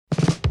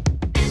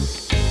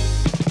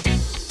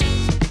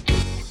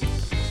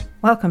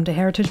Welcome to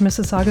Heritage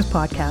Mississauga's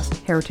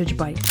podcast, Heritage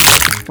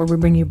Bytes, where we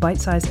bring you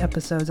bite-sized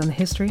episodes on the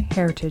history,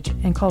 heritage,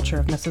 and culture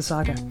of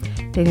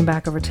Mississauga, dating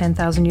back over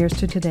 10,000 years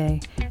to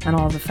today, and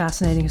all of the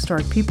fascinating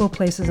historic people,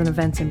 places, and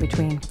events in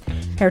between.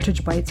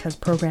 Heritage Bytes has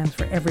programs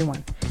for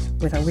everyone,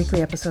 with our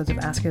weekly episodes of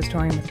Ask a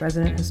Historian with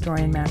resident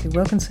historian Matthew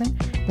Wilkinson,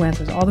 who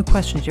answers all the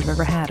questions you've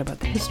ever had about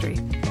the history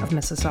of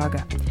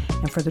Mississauga.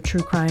 And for the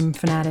true crime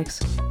fanatics,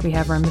 we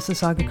have our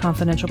Mississauga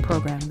Confidential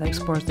program that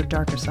explores the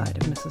darker side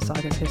of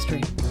Mississauga's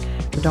history.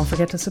 But don't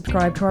forget to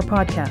subscribe to our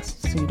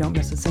podcast so you don't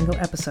miss a single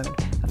episode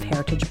of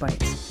Heritage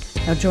Bytes.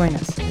 Now join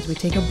us as we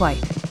take a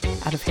bite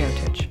out of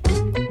heritage.